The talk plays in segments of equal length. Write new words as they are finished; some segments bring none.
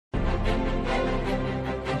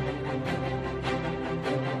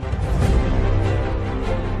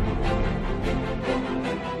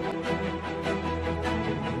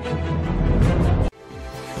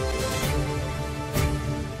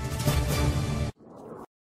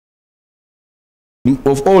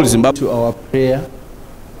of all Zimbabwe. To our prayer,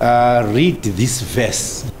 read this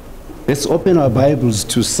verse. Let's open our Bibles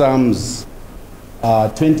to Psalms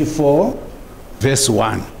 24, verse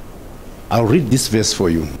 1. I'll read this verse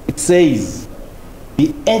for you. It says,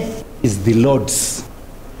 "The earth is the Lord's,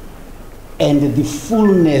 and the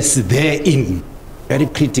fullness therein." Very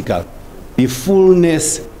critical. The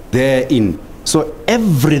fullness therein. So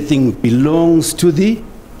everything belongs to the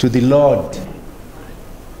Lord.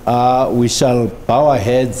 We shall bow our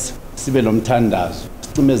heads. Sibe lomthandazo.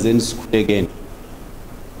 Sicimezeni sikhulekeni.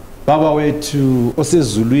 Baba wethu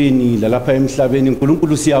osezulwini lalapha emhlabeni,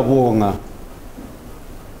 uNkulunkulu siyabonga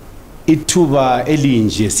ithuba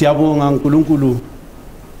elinje. Siyabonga uNkulunkulu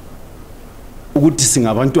ukuthi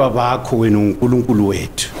singabantu abakho wena uNkulunkulu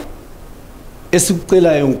wethu.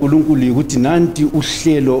 Esikucelayo uNkulunkulu ukuthi nanti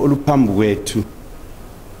uhlelo oluphambi kwethu,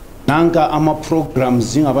 nanka ama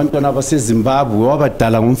programs njengabantwana abaseZimbabwe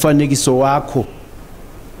wabadala ngomfanekiso wakho.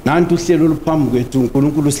 Nanti uhlelo oluphambi kwethu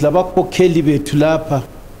uNkulunkulu, silabakhokheli bethu lapha.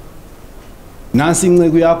 Nansi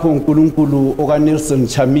inceke yakho uNkulunkulu okaNelson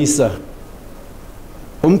Chamisa,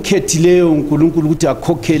 omkhethileyo uNkulunkulu ukuthi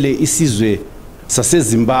akhokhele isizwe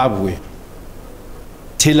saseZimbabwe.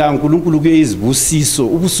 Thela uNkulunkulu kuye izibusiso,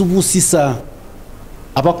 ubusubusisa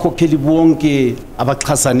abakhokheli bonke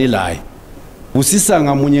abaxhasanelayo. Busisa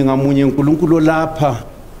ngamunye ngamunye uNkulunkulu lapha,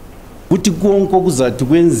 ukuthi konke okuzathi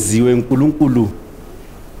kwenziwe uNkulunkulu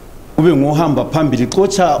kube ngohamba phambili,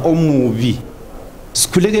 xotsha omubi.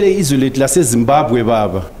 Sikhulekele izwe lethu laseZimbabwe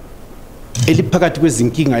Baba, eliphakathi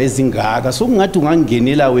kwezinkinga ezingaka. Sokungathi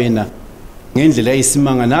ungangenela wena ngendlela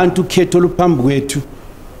yesimanga. Nanti ukhetho oluphambi kwethu,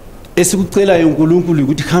 esikucelayo uNkulunkulu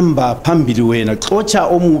ukuthi hamba phambili wena, xotsha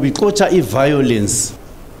omubi, xotsha iviolence.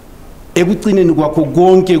 Ekucineni kwakho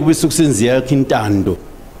konke kube sokusenziwa yakho intando,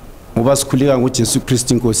 ngoba sikhuleka ngokuthi Jesu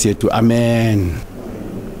Kristu inkosi yethu. Amen.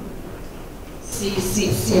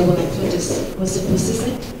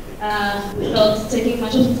 Without taking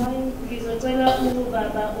much of time, ngizocela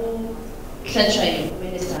ubaba uHlatshayo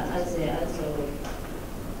minister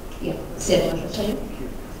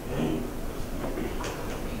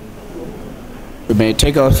We may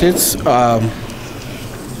take our seats.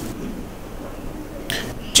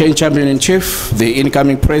 Change Champion in Chief, the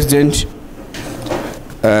incoming president,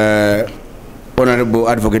 Honorable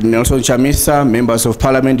Advocate Nelson Chamisa, members of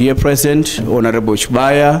Parliament here present, Honorable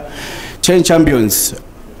Chibaya, Change Champions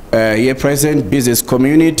here present, business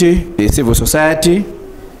community, the civil society,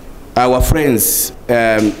 our friends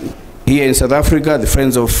here in South Africa, the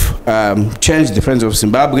friends of Change, the friends of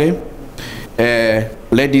Zimbabwe,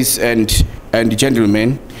 ladies and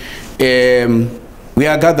gentlemen. We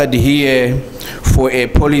are gathered here for a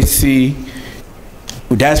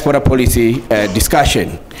diaspora policy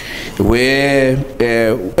discussion, where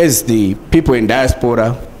as the people in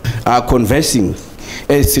diaspora are conversing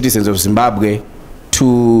as citizens of Zimbabwe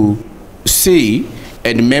to see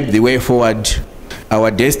and map the way forward.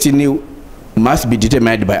 Our destiny must be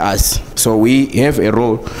determined by us, so we have a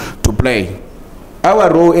role to play. Our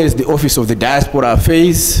role as the Office of the Diaspora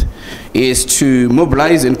Affairs is to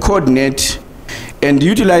mobilize and coordinate and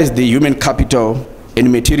utilize the human capital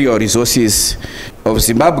and material resources of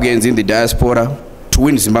Zimbabweans in the diaspora to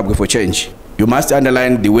win Zimbabwe for change. You must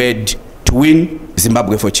underline the word to win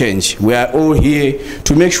Zimbabwe for change. We are all here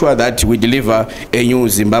to make sure that we deliver a new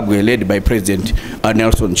Zimbabwe led by President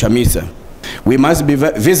Nelson Chamisa. We must be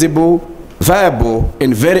visible, viable,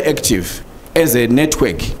 and very active as a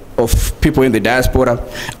network of people in the diaspora,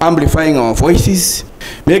 amplifying our voices,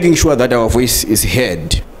 making sure that our voice is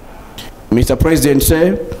heard. Mr. President,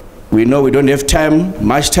 sir, we know we don't have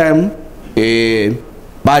much time,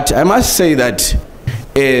 but I must say that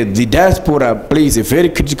the diaspora plays a very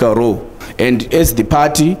critical role, and as the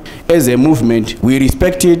party, as a movement, we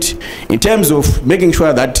respect it in terms of making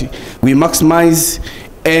sure that we maximize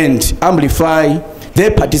and amplify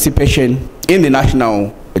their participation in the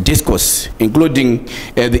national discourse, including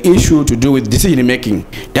the issue to do with decision making.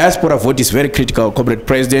 Diaspora vote is very critical, Corporate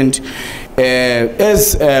President.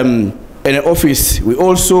 As in an office, we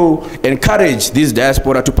also encourage this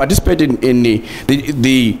diaspora to participate in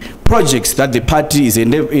the projects that the party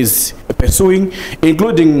is pursuing,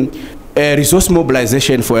 including resource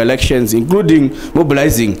mobilization for elections, including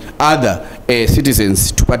mobilizing other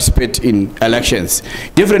citizens to participate in elections.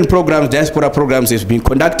 Different programs, diaspora programs, have been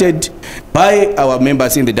conducted by our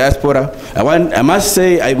members in the diaspora. I must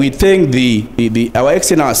say, we thank our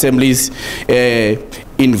external assemblies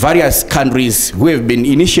in various countries who have been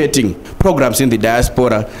initiating programs in the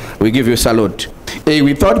diaspora. We give you a salute.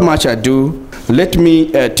 Without much ado, let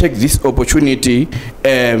me take this opportunity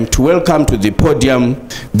to welcome to the podium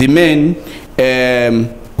the men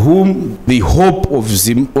whom the hope of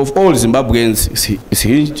all Zimbabweans is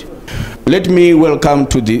hinged. Let me welcome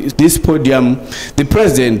to this podium the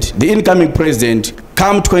president, the incoming president,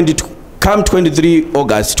 come 23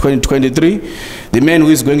 August 2023, the man who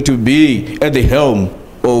is going to be at the helm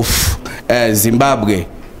of Zimbabwe,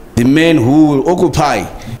 the man who will occupy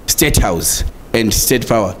State House and state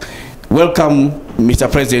power. Welcome,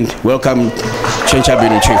 Mr. President. Welcome,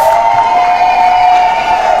 Chamisa Chief.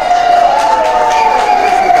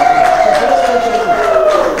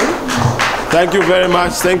 Thank you very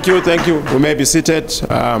much. Thank you. Thank you. We may be seated,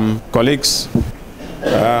 colleagues.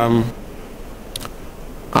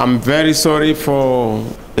 I'm very sorry for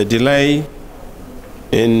the delay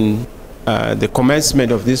in the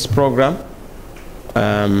commencement of this program.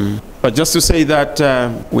 But just to say that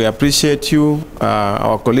we appreciate you,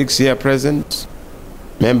 our colleagues here present,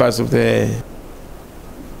 members of the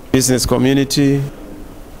business community,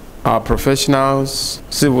 our professionals,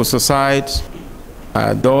 civil society,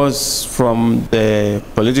 those from the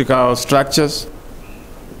political structures.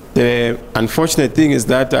 The unfortunate thing is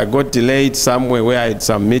that I got delayed somewhere where I had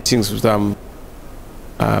some meetings with some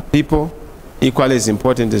people, equally as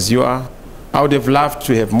important as you are. I would have loved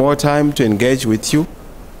to have more time to engage with you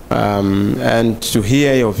and to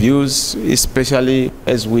hear your views, especially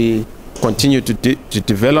as we continue to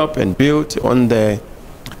develop and build on the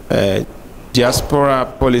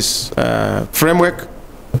Diaspora policy framework.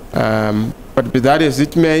 But be that as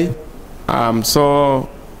it may, I'm so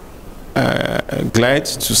glad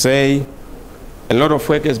to say a lot of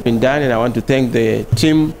work has been done, and I want to thank the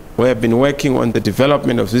team who have been working on the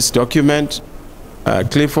development of this document,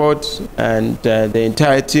 Clifford and the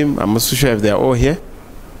entire team. I'm also sure if they're all here,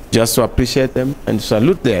 just to appreciate them and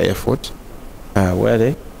salute their effort. Where are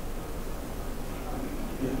they?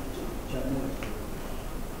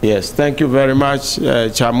 Yes, thank you very much,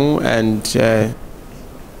 Chamu and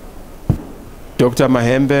Dr.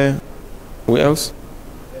 Mahembe. Who else?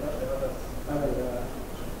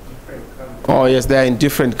 Oh yes, they are in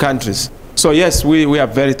different countries. So yes, we are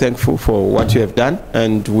very thankful for what you have done,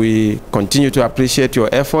 and we continue to appreciate your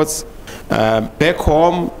efforts. Back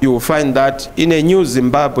home, you will find that in a new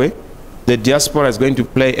Zimbabwe, the diaspora is going to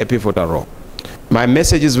play a pivotal role. My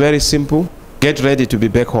message is very simple. Get ready to be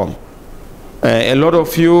back home. A lot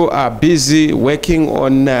of you are busy working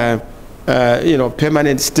on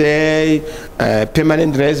permanent stay,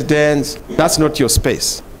 permanent residence. That's not your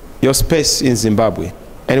space. Your space in Zimbabwe.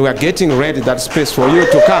 And we are getting ready that space for you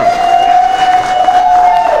to come.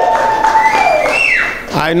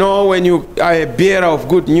 I know when you are a bearer of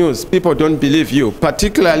good news, people don't believe you,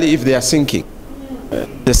 particularly if they are sinking.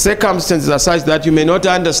 The circumstances are such that you may not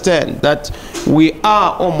understand that we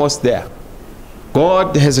are almost there.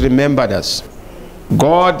 God has remembered us.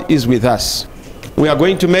 God is with us. We are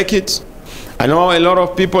going to make it. I know a lot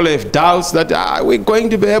of people have doubts that we're going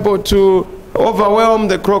to be able to overwhelm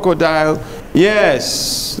the crocodile.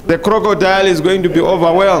 Yes, the crocodile is going to be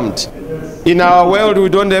overwhelmed. In our world, we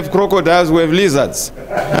don't have crocodiles, we have lizards.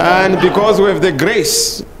 And because we have the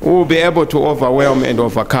grace, we will be able to overwhelm and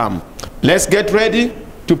overcome. Let's get ready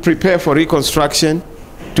to prepare for reconstruction,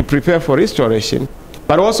 to prepare for restoration,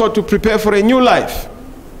 but also to prepare for a new life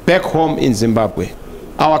back home in Zimbabwe.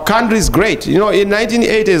 Our country is great. You know, in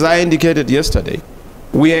 1980, as I indicated yesterday,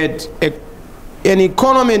 we had an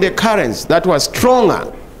economy and a currency that was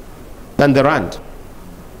stronger than the rand.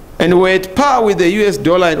 And we're at par with the US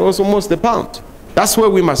dollar and also most the pound. That's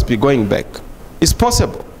where we must be going back. It's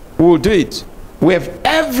possible. We will do it. We have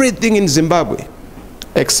everything in Zimbabwe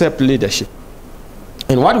except leadership.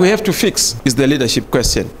 And what we have to fix is the leadership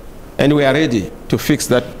question. And we are ready to fix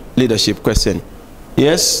that leadership question.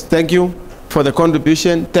 Yes, thank you for the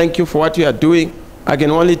contribution. Thank you for what you are doing. I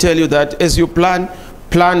can only tell you that as you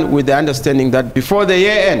plan with the understanding that before the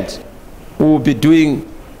year end, we will be doing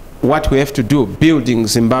what we have to do, building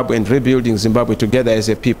Zimbabwe and rebuilding Zimbabwe together as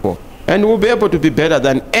a people. And we'll be able to be better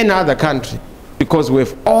than any other country because we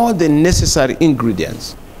have all the necessary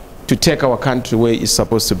ingredients to take our country where it's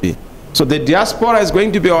supposed to be. So the diaspora is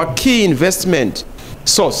going to be our key investment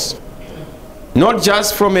source, not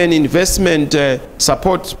just from an investment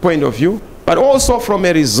support point of view, but also from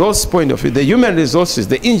a resource point of view, the human resources,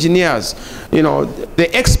 the engineers, you know,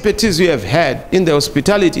 the expertise we have had in the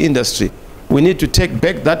hospitality industry. We need to take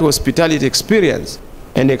back that hospitality experience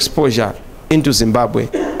and exposure into Zimbabwe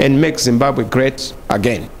and make Zimbabwe great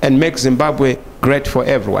again, and make Zimbabwe great for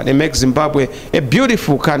everyone, and make Zimbabwe a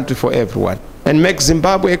beautiful country for everyone, and make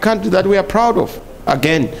Zimbabwe a country that we are proud of,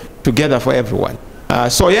 again, together for everyone.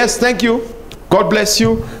 So yes, thank you. God bless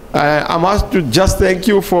you. I'm asked to just thank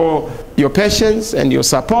you for your patience and your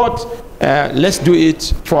support. Let's do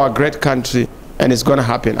it for our great country and it's going to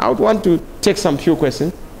happen. I would want to take some few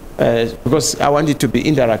questions because I want it to be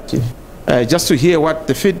interactive, just to hear what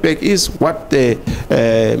the feedback is, what the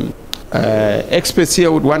experts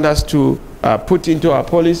here would want us to put into our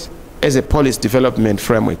policy as a policy development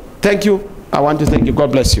framework. Thank you. I want to thank you.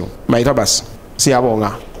 God bless you. Maitabas.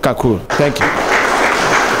 Siyabonga. Kakul. Thank you.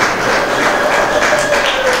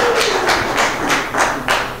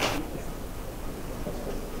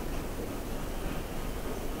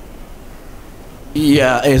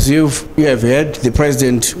 Yeah, as you have heard, the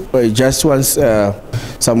president just wants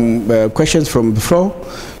some questions from the floor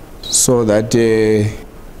so that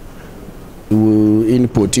we'll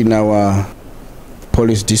input in our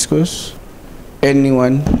policy discourse.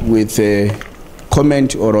 Anyone with a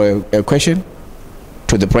comment or a question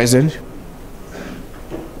to the president?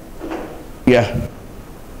 Yeah.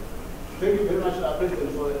 Thank you very much,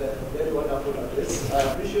 President, for a very wonderful address. I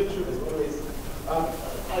appreciate you as always.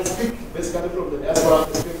 I speak basically from the diaspora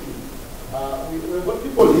perspective. We've got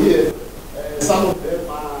people here, some of them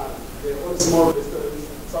are they own small restaurants,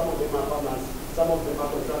 some of them are farmers, some of them are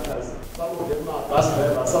contractors, some of them are bus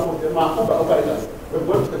drivers, some of them are Uber operators. We've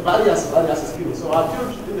got various skills. So our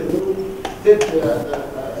appeal to the new state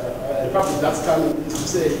republic that's coming is to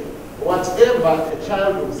say, whatever a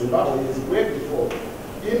child of Zimbabwe has worked for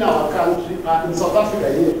in our country, in South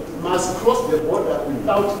Africa here, must cross the border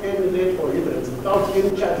without any let or hindrance, without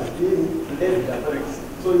any charges being levied upon it.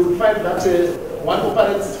 So you will find that one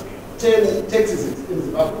operates 10 taxis in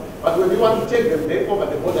Zimbabwe, but when you want to take them back over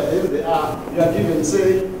the border, then you are given,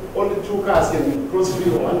 say, only 2 cars can cross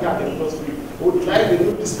free or 1 car can cross free. We would like the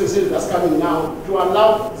new dispensation that's coming now to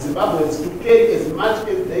allow Zimbabweans to carry as much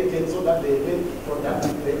as they can so that they can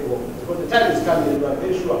productive labor. Because the time is coming and we are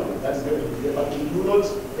very sure that is going to be there, but we do not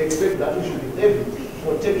expect that we should be levied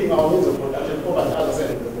for taking our means of production over the other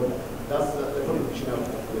side of the border. That's the contribution of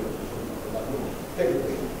that. Thank you.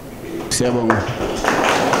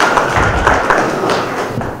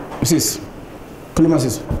 Mrs.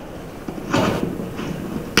 Kulumasis.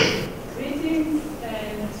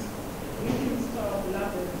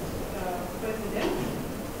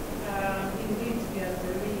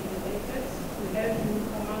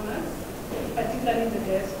 Particularly the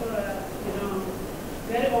diaspora,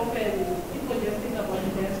 very often people just think about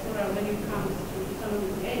the diaspora when it comes to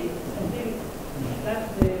economic gain. I think that's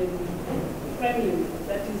the premium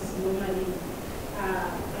that is normally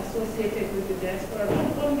associated with the diaspora,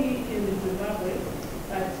 not only in Zimbabwe,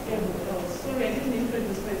 but everywhere else. Sorry, I didn't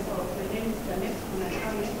introduce myself. My name is Janet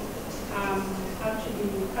Munakame. I'm actually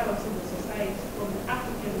part of civil society from the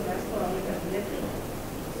African diaspora American.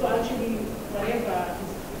 So actually, whatever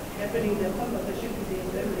is happening, the conversation today is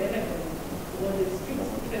very relevant what is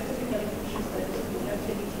specifically issues that we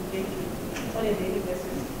actually engage with on a daily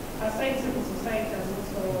basis. Aside civil society and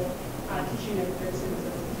also teaching and education.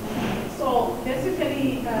 So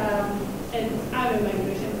basically, and I'm a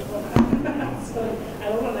migration scholar, so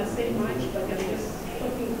I don't want to say much, but I'm just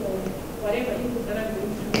talking for whatever input that I'm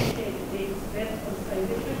going to share today is that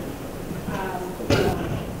conversation,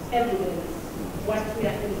 evidence, what we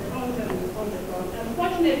are encountering on the ground.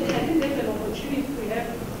 Unfortunately, I think there's an opportunity to have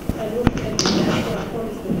a look at the diaspora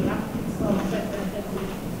policy, the draft itself, and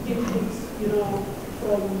inputs,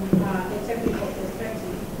 from a technical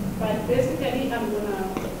perspective. But basically, I'm going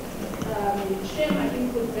to share my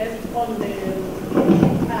input based on the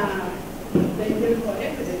empirical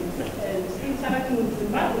evidence and interacting with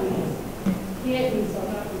Zimbabweans here in South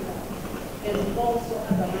Africa and also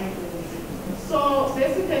other migrants. So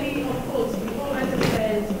basically, of course, we all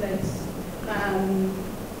understand that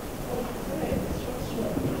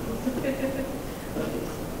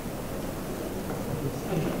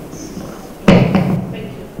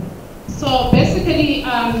thank you. So basically, I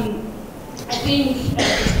think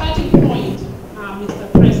at the starting point, Mr.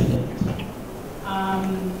 President,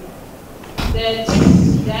 that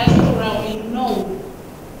diaspora we know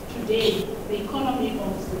today, the economy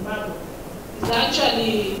of Zimbabwe is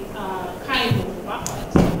actually kind of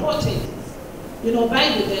buffered, supported, by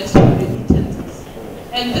the diaspora remittances.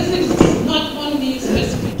 And this is not only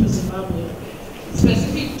specific to Zimbabwe,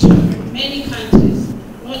 specific to many countries,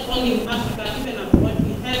 not only in Africa, even abroad.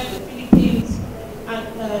 We have the Philippines, and,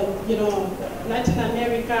 Latin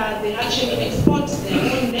America, they actually export their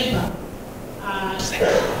own labor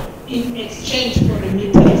in exchange for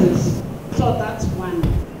remittances. So that's one.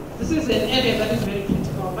 This is an area that is very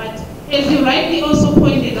critical. But as you rightly also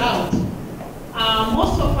pointed out,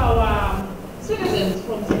 most of our citizens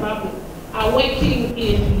from Zimbabwe are working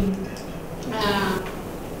in,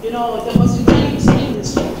 the hospitality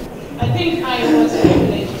industry. I think I was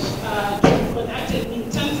privileged to conduct an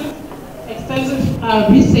extensive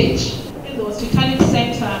research in the hospitality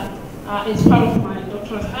sector as part of my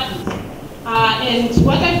doctoral studies. And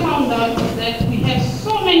what I found out is that we have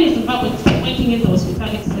so many Zimbabweans working in the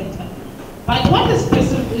hospitality sector. But what is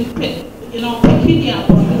peculiar about these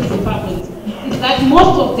Zimbabweans is that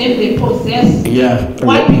most of them, they possess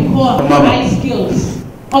what we call high skills.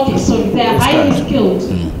 Okay, so they are highly skilled.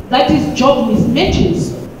 That is job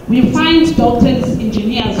mismatches. We find doctors,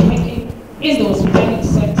 engineers working in the hospitality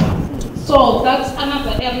sector. So that's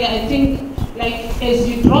another area, I think, like as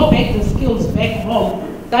you draw back the skills back home,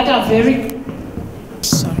 that are very,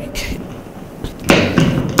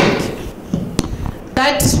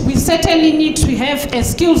 that we certainly need to have a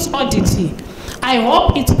skills audit. I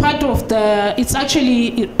hope it's part of the, it's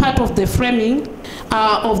actually part of the framing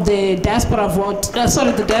of the diaspora vote,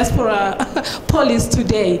 the diaspora policy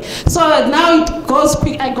today. So now it goes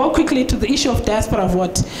I go quickly to the issue of diaspora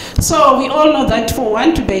vote. So we all know that for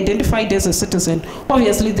one to be identified as a citizen,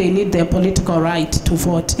 obviously they need their political right to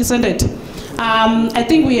vote, isn't it? I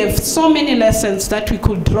think we have so many lessons that we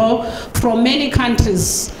could draw from many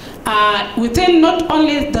countries within not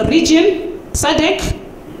only the region, SADC,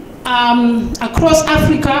 across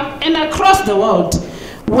Africa and across the world,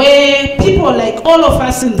 where people like all of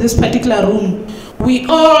us in this particular room, we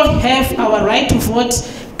all have our right to vote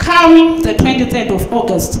come the 23rd of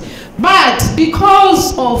August. But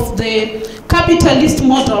because of the capitalist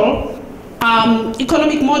model,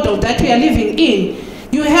 economic model that we are living in,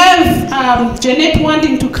 you have Janet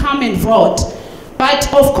wanting to come and vote, but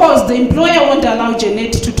of course the employer won't allow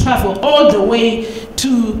Janet to travel all the way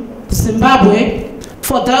to Zimbabwe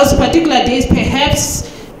for those particular days. Perhaps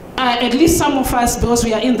at least some of us, those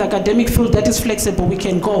we are in the academic field that is flexible, we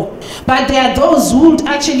can go. But there are those who would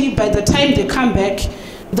actually, by the time they come back,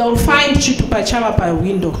 they'll find Chitupachava by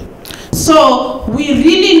window. So we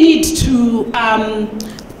really need to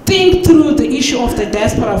think through the issue of the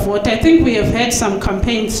diaspora vote. I think we have had some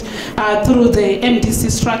campaigns through the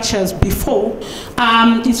MDC structures before.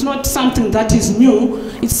 It's not something that is new.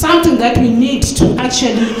 It's something that we need to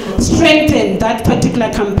actually strengthen that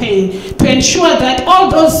particular campaign to ensure that all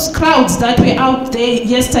those crowds that were out there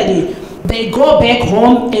yesterday, they go back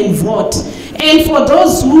home and vote. And for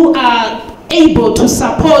those who are able to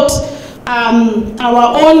support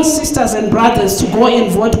our own sisters and brothers to go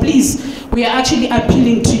and vote, please, we are actually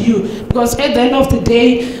appealing to you, because at the end of the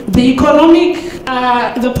day, the economic,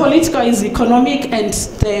 the political is economic and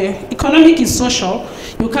the economic is social.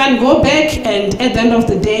 You can't go back and at the end of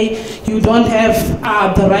the day, you don't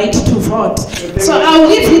have the right to vote. So I'll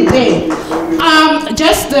leave it there.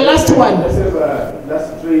 Just the last one.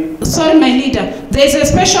 Sorry, my leader. There's a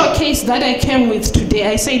special case that I came with today.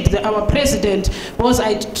 I said that our president was,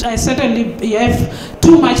 I certainly have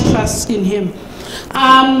too much trust in him.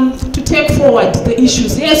 To take forward the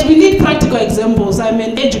issues. Yes, we need practical examples. I'm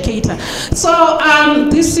an educator. So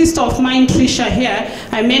this sister of mine, Trisha here,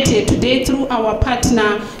 I met her today through our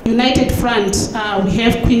partner, United Front. We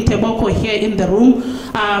have Queen Teboko here in the room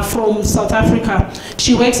from South Africa.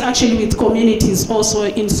 She works actually with communities also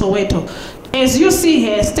in Soweto. As you see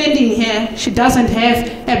her standing here, she doesn't have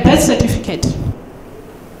a birth certificate.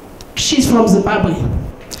 She's from Zimbabwe.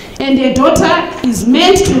 And her daughter is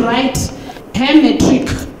meant to write her matric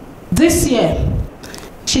this year.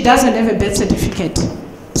 She doesn't have a birth certificate.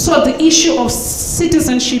 So the issue of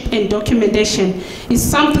citizenship and documentation is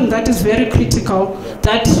something that is very critical,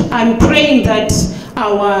 that I'm praying that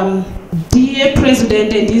our dear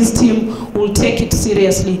president and his team will take it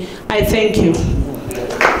seriously. I thank you.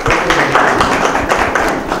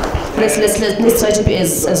 Let's try to be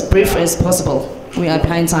as brief as possible. We are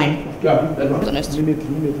behind time.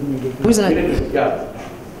 Who's next?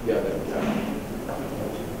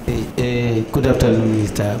 Good afternoon,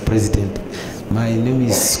 Mr. President. My name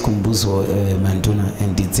is Kumbuzo Mantuna,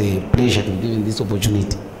 and it's a pleasure to be given this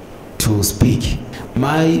opportunity to speak.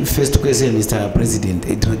 My first question, Mr. President,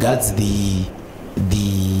 it regards the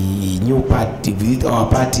new party, our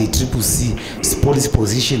party, CCC's policy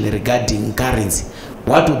position regarding currency.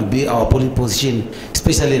 What would be our policy position,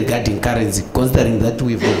 especially regarding currency, considering that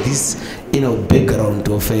we've got this, background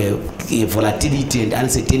of volatility and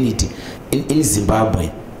uncertainty in Zimbabwe,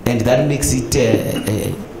 and that makes it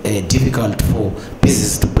difficult for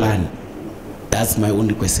business to plan. That's my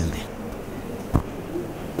only question there.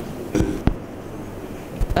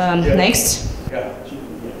 Next.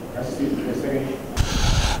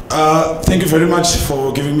 Thank you very much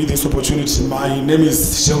for giving me this opportunity. My name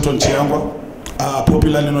is Shelton Chiangwa.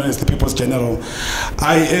 popularly known as the People's General.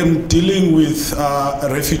 I am dealing with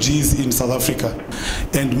refugees in South Africa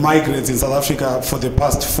and migrants in South Africa for the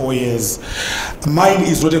past 4 years. Mine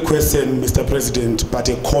is not a question, Mr. President, but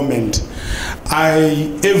a comment.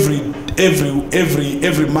 I every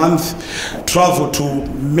month travel to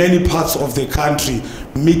many parts of the country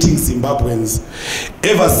meeting Zimbabweans.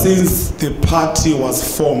 Ever since the party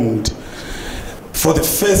was formed, for the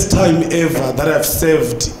first time ever that I've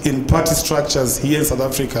served in party structures here in South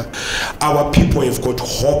Africa, our people have got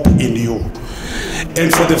hope in you.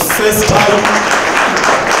 And for the first time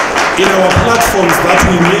in our platforms that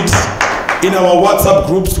we meet, in our WhatsApp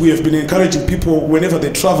groups, we have been encouraging people whenever they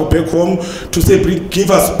travel back home to say, give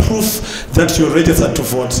us proof that you're registered to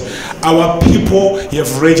vote. Our people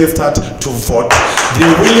have registered to vote.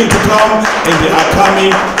 They're willing to come and they are coming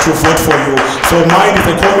to vote for you. So mine is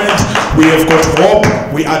a comment. We have got hope.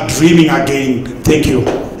 We are dreaming again. Thank you.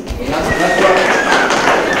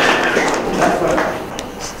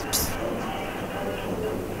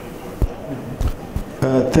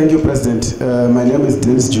 Thank you, President. My name is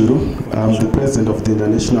Dennis Juru. I'm the President of the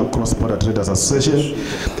International Cross-Border Traders Association.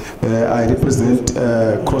 I represent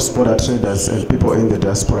cross-border traders and people in the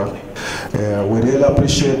diaspora. We really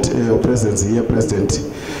appreciate your presence here, President.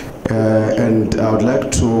 And I would like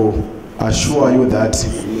to assure you that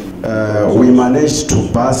we managed to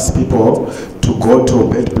bus people to go to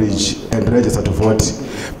Bedbridge and register to vote.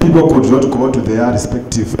 People could not go to their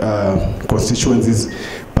respective constituencies,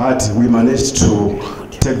 but we managed to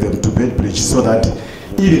take them to Bedbridge so that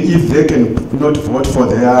even if they can not vote for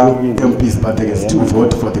their MPs, but they can still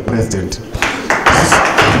vote for the president.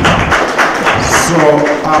 So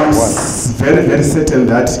I'm very, very certain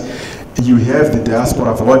that you have the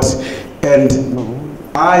diaspora vote, and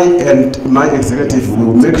I and my executive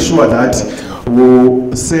will make sure that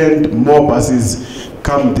we'll send more buses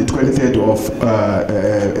come the 23rd of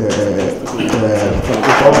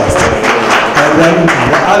August. And then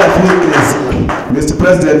the other thing is, Mr.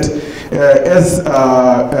 President, as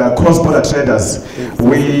cross-border traders,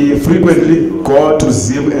 we frequently go to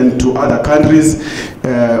Zim and to other countries.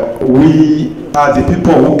 We are the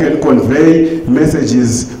people who can convey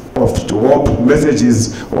messages of hope,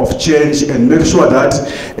 messages of change, and make sure that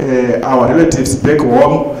our relatives back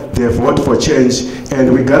home, they vote for change.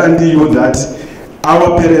 And we guarantee you that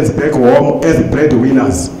our parents back home, as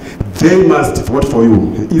breadwinners, they must vote for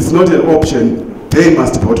you. It's not an option. They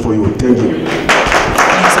must vote for you. Thank you.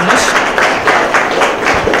 Thanks so much.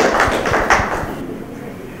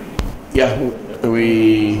 Yeah,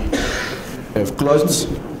 we have closed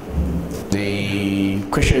the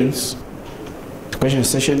question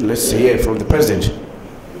session. Let's hear from the President.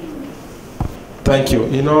 Thank you.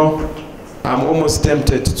 You know, I'm almost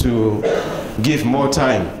tempted to give more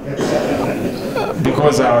time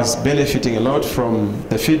because I was benefiting a lot from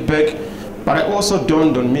the feedback, but it also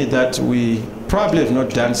dawned on me that we probably have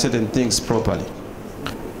not done certain things properly.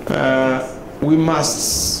 We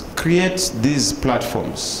must create these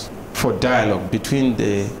platforms for dialogue between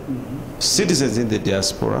the citizens in the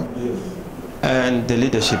diaspora and the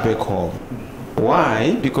leadership back home.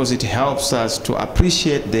 Why? Because it helps us to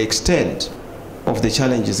appreciate the extent of the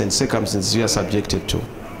challenges and circumstances we are subjected to.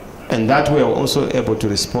 And that way we're also able to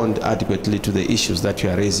respond adequately to the issues that you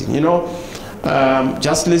are raising. You know,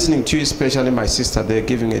 just listening to you, especially my sister, they're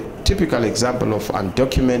giving a typical example of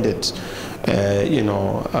undocumented,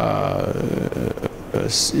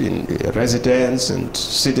 residents and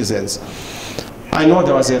citizens. I know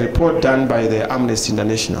there was a report done by the Amnesty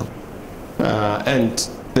International, and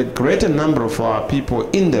the greater number of our people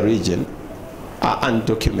in the region are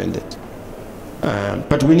undocumented.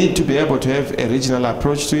 But we need to be able to have a regional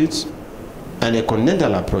approach to it and a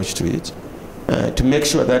continental approach to it to make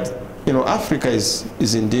sure that, you know, Africa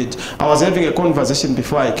is indeed. I was having a conversation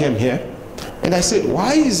before I came here, and I said,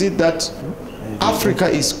 why is it that Africa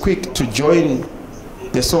is quick to join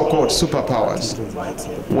the so-called superpowers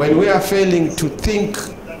when we are failing to think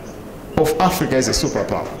of Africa as a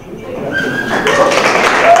superpower?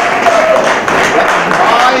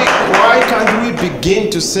 Why can't we begin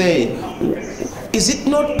to say, is it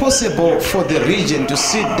not possible for the region to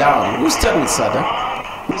sit down? We'll start with Sada.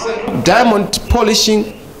 Diamond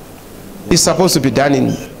polishing is supposed to be done in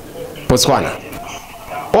Botswana.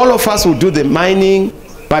 All of us will do the mining,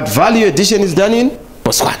 but value addition is done in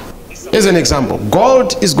Botswana. As an example,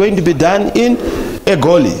 gold is going to be done in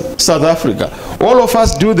Egoli, South Africa. All of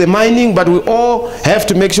us do the mining, but we all have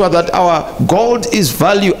to make sure that our gold is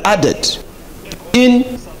value added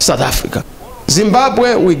in South Africa.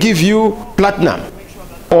 Zimbabwe, we give you platinum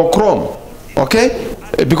or chrome, okay?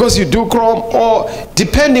 Because you do chrome, or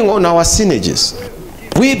depending on our synergies.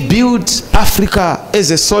 we built Africa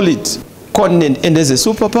as a solid continent and as a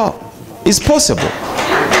superpower. It's possible.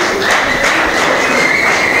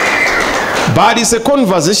 But it's a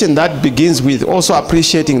conversation that begins with also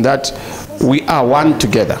appreciating that we are one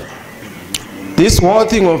together. This whole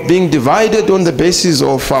thing of being divided on the basis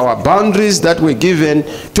of our boundaries that were given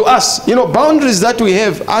to us. You know, boundaries that we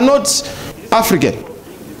have are not African.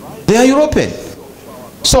 They are European.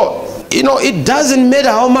 So, you know, it doesn't matter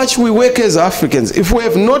how much we work as Africans. If we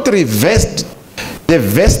have not reversed the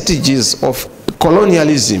vestiges of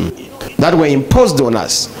colonialism that were imposed on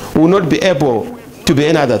us, we will not be able to be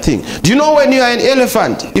another thing. Do you know when you are an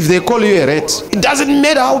elephant, if they call you a rat, it doesn't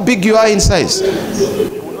matter how big you are in size.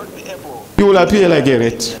 You will appear like a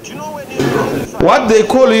rat. What they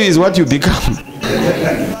call you is what you become.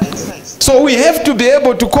 So we have to be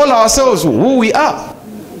able to call ourselves who we are.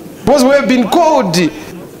 Because we have been called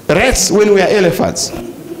rats when we are elephants.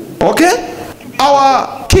 Okay?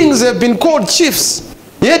 Our kings have been called chiefs.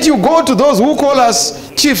 Yet you go to those who call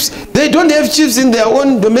us chiefs. They don't have chiefs in their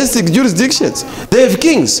own domestic jurisdictions. They have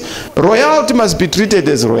kings. Royalty must be treated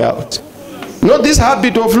as royalty. Not this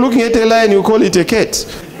habit of looking at a lion, you call it a cat.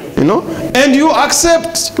 You know? And you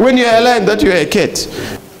accept when you are a lion that you are a cat.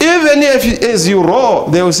 Even if as you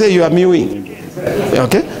roar, they will say you are mewing.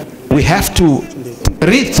 Okay? We have to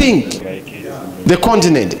rethink the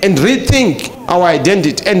continent and rethink our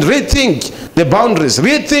identity and rethink the boundaries,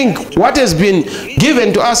 rethink what has been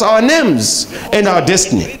given to us, our names and our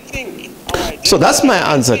destiny. So that's my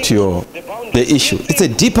answer to the issue. It's a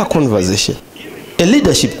deeper conversation, a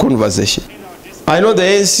leadership conversation. I know the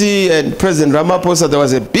ANC and President Ramaphosa, there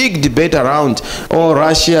was a big debate around, oh,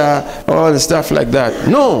 Russia, all stuff like that.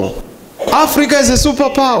 No, Africa is a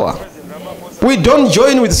superpower. We don't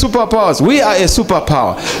join with superpowers. We are a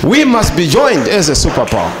superpower. We must be joined as a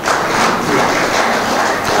superpower.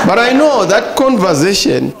 But I know that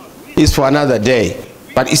conversation is for another day.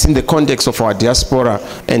 But it's in the context of our diaspora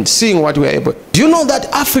and seeing what we are able. Do you know that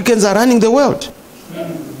Africans are running the world?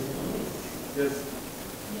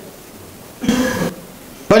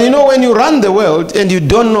 But you know, when you run the world and you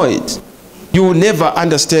don't know it, you will never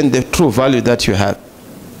understand the true value that you have.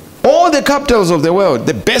 All the capitals of the world,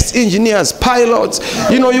 the best engineers, pilots,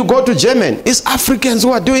 you know, you go to Germany, it's Africans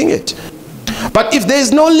who are doing it. But if there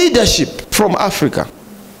is no leadership from Africa,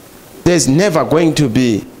 there's never going to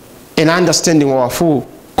be an understanding of our full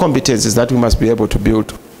competencies that we must be able to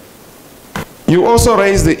build. You also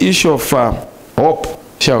raised the issue of hope,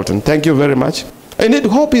 Shelton. Thank you very much. And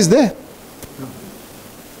hope is there.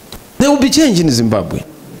 There will be change in Zimbabwe.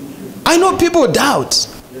 I know people doubt,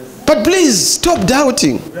 but please stop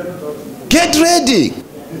doubting. Get ready.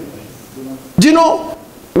 Do you know,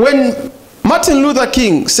 when Martin Luther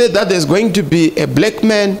King said that there's going to be a black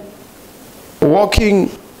man walking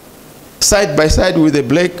side by side with a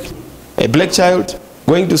black child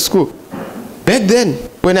going to school. Back then,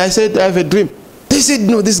 when I said I have a dream, they said,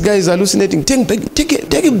 no, this guy is hallucinating. Take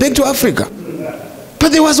it back to Africa. But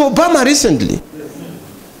there was Obama recently.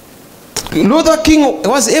 Luther King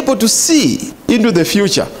was able to see into the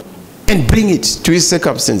future and bring it to his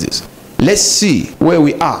circumstances. Let's see where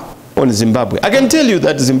we are on Zimbabwe. I can tell you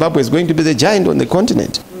that Zimbabwe is going to be the giant on the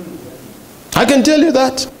continent. I can tell you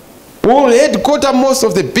that. We will headquarter most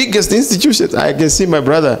of the biggest institutions. I can see my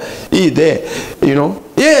brother E there, you know.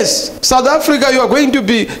 Yes, South Africa, you are going to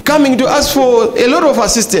be coming to us for a lot of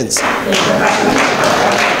assistance.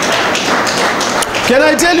 Can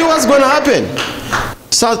I tell you what's going to happen?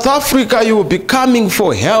 South Africa, you will be coming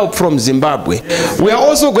for help from Zimbabwe. We are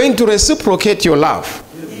also going to reciprocate your love.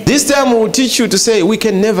 This time we will teach you to say we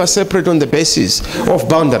can never separate on the basis of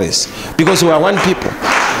boundaries because we are one people.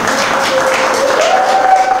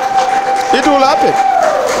 It will happen.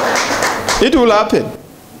 It will happen.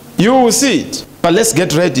 You will see it. But let's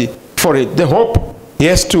get ready for it. The hope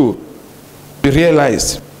has to be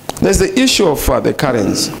realized. There's the issue of the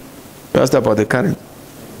currency. You asked about the currency.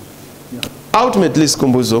 Ultimately,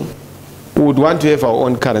 Skumbuzo, we would want to have our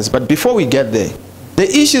own currency. But before we get there, the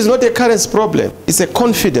issue is not a currency problem. It's a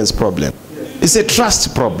confidence problem. It's a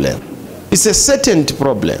trust problem. It's a certainty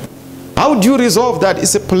problem. How do you resolve that?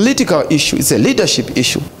 It's a political issue. It's a leadership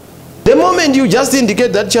issue. The moment you just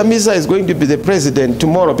indicate that Chamisa is going to be the president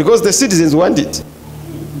tomorrow because the citizens want it,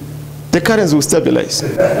 the currency will stabilize.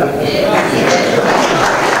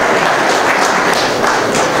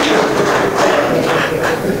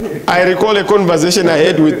 I recall a conversation I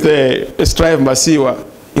had with Strive Masiwa.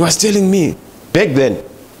 He was telling me, back then,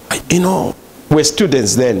 you know, we're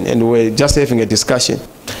students then and we're just having a discussion.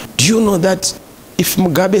 Do you know that if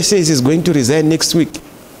Mugabe says he's going to resign next week,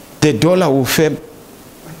 the dollar will fail?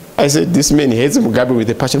 I said, this man hates Mugabe with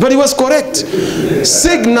a passion. But he was correct.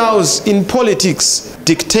 Signals in politics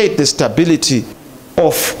dictate the stability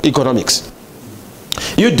of economics.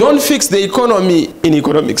 You don't fix the economy in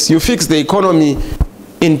economics. You fix the economy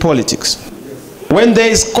in politics. When there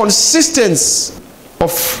is consistency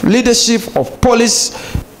of leadership, of policy,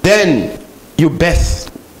 then you birth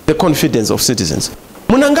the confidence of citizens.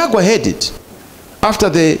 Mnangagwa had it. After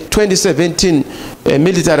the 2017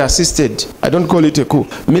 military-assisted, I don't call it a coup,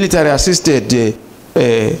 military-assisted,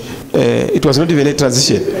 it was not even a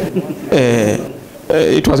transition.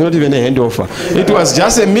 It was not even a handover. It was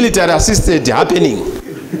just a military-assisted happening.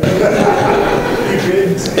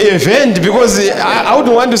 Event, because I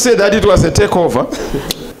wouldn't want to say that it was a takeover.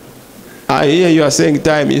 I hear you are saying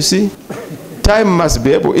time, you see? Time must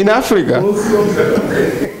be able, in Africa,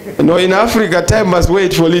 no, in Africa, time must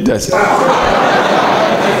wait for leaders.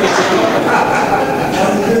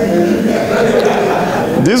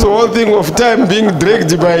 This whole thing of time being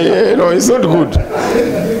dragged by, it's not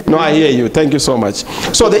good. No, I hear you. Thank you so much.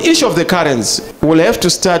 So the issue of the currency, we'll have to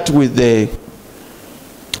start with a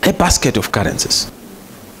basket of currencies.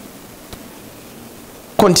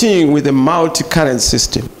 Continuing with the multi-currency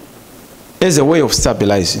system as a way of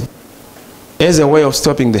stabilizing, as a way of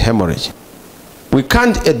stopping the hemorrhage. We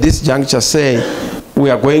can't at this juncture say we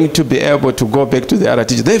are going to be able to go back to the other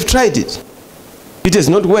teachers. They've tried it. It has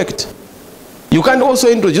not worked. You can't also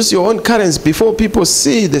introduce your own currency before people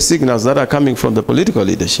see the signals that are coming from the political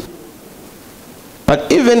leadership.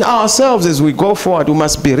 But even ourselves, as we go forward, we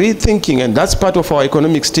must be rethinking, and that's part of our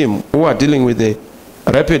economics team who are dealing with the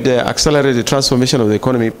rapid accelerated transformation of the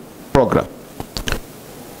economy program.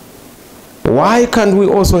 Why can't we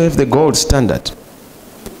also have the gold standard?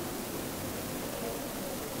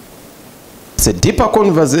 It's a deeper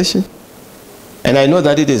conversation, and I know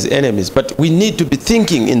that it is enemies, but we need to be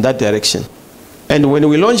thinking in that direction. And when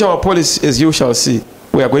we launch our policy, as you shall see,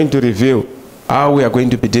 we are going to review how we are going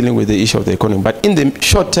to be dealing with the issue of the economy. But in the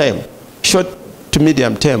short term, short to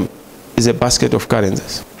medium term, is a basket of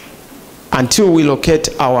currencies. Until we locate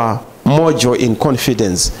our mojo in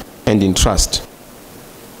confidence and in trust.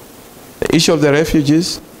 The issue of the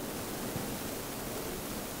refugees,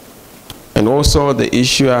 and also the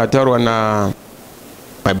issue Tarwana,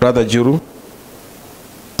 my brother Juru,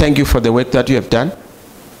 thank you for the work that you have done.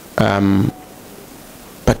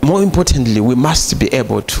 But more importantly, we must be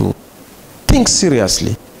able to think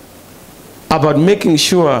seriously about making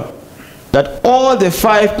sure that all the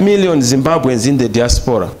 5 million Zimbabweans in the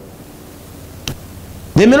diaspora,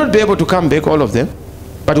 they may not be able to come back, all of them,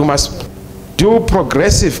 but we must do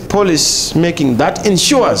progressive policy making that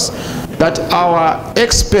ensures that our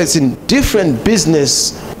experts in different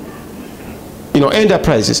business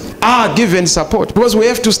enterprises are given support, because we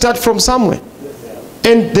have to start from somewhere.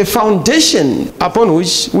 And the foundation upon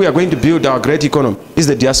which we are going to build our great economy is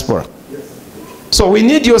the diaspora. So we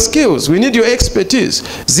need your skills, we need your expertise.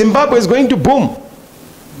 Zimbabwe is going to boom.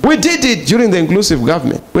 We did it during the inclusive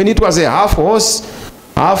government, when it was a half horse,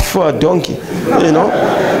 half donkey,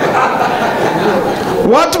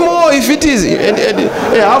 What more if it is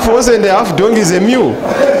a half horse and a half donkey is a mule?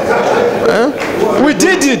 We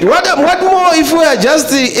did it. What more if we are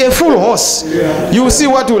just a full horse? You will see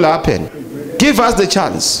what will happen. Give us the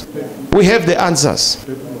chance. We have the answers.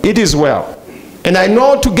 It is well. And I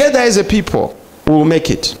know together as a people, we will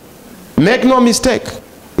make it. Make no mistake.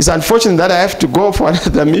 It's unfortunate that I have to go for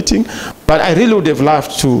another meeting, but I really would have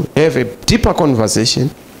loved to have a deeper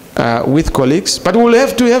conversation with colleagues, but we'll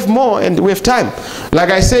have to have more, and we have time.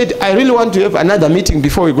 Like I said, I really want to have another meeting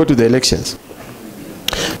before we go to the elections.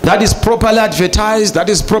 That is properly advertised, that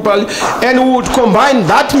is properly, and we would combine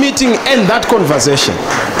that meeting and that conversation.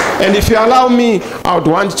 And if you allow me, I would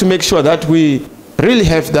want to make sure that we really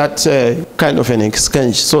have that kind of an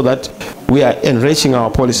exchange so that we are enriching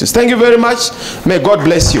our policies. Thank you very much. May God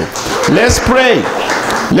bless you. Let's pray.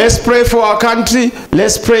 Let's pray for our country.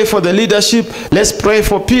 Let's pray for the leadership. Let's pray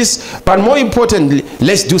for peace. But more importantly,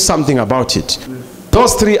 let's do something about it.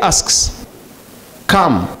 Those three asks.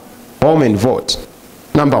 Come home and vote.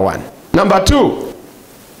 Number one. Number two,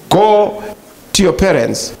 go to your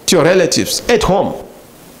parents, to your relatives at home.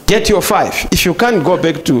 Get your 5. If you can't go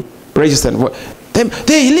back to register and vote,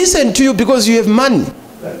 they listen to you because you have money.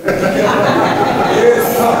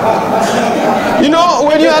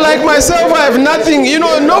 When you are like myself, I have nothing,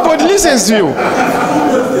 nobody listens to you.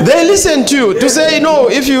 They listen to you to say,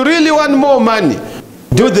 if you really want more money,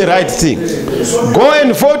 do the right thing. Go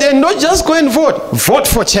and vote, and not just go and vote. Vote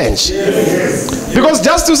for change. Because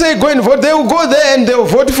just to say go and vote, they will go there and they will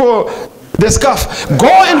vote for the scarf. Go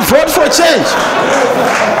and vote for change.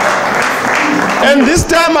 And this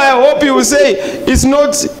time I hope you will say, it's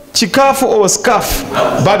not chikafu or scarf,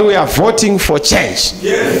 but we are voting for change.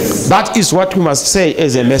 Yes. That is what we must say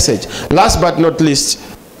as a message. Last but not least,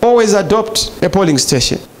 always adopt a polling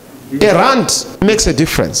station. A rand makes a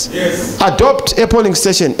difference. Yes. Adopt a polling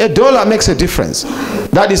station. $1 makes a difference.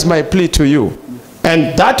 That is my plea to you.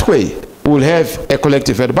 And that way, we'll have a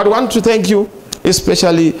collective effort. But I want to thank you,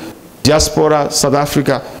 especially Diaspora, South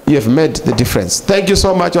Africa. You have made the difference. Thank you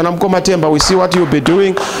so much. We see what you'll be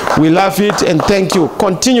doing. We love it and thank you.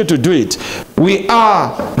 Continue to do it. We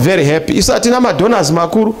are very happy. Isatinama donors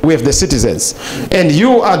makuru, we have the citizens. And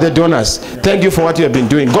you are the donors. Thank you for what you have been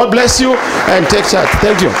doing. God bless you and take charge.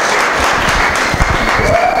 Thank you.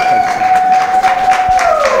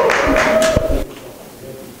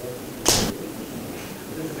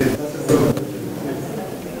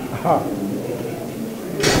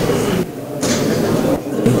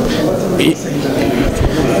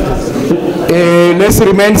 Let's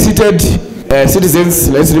remain seated, citizens.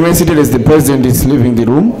 Let's remain seated as the president is leaving the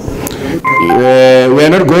room. We are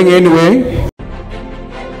not going anywhere.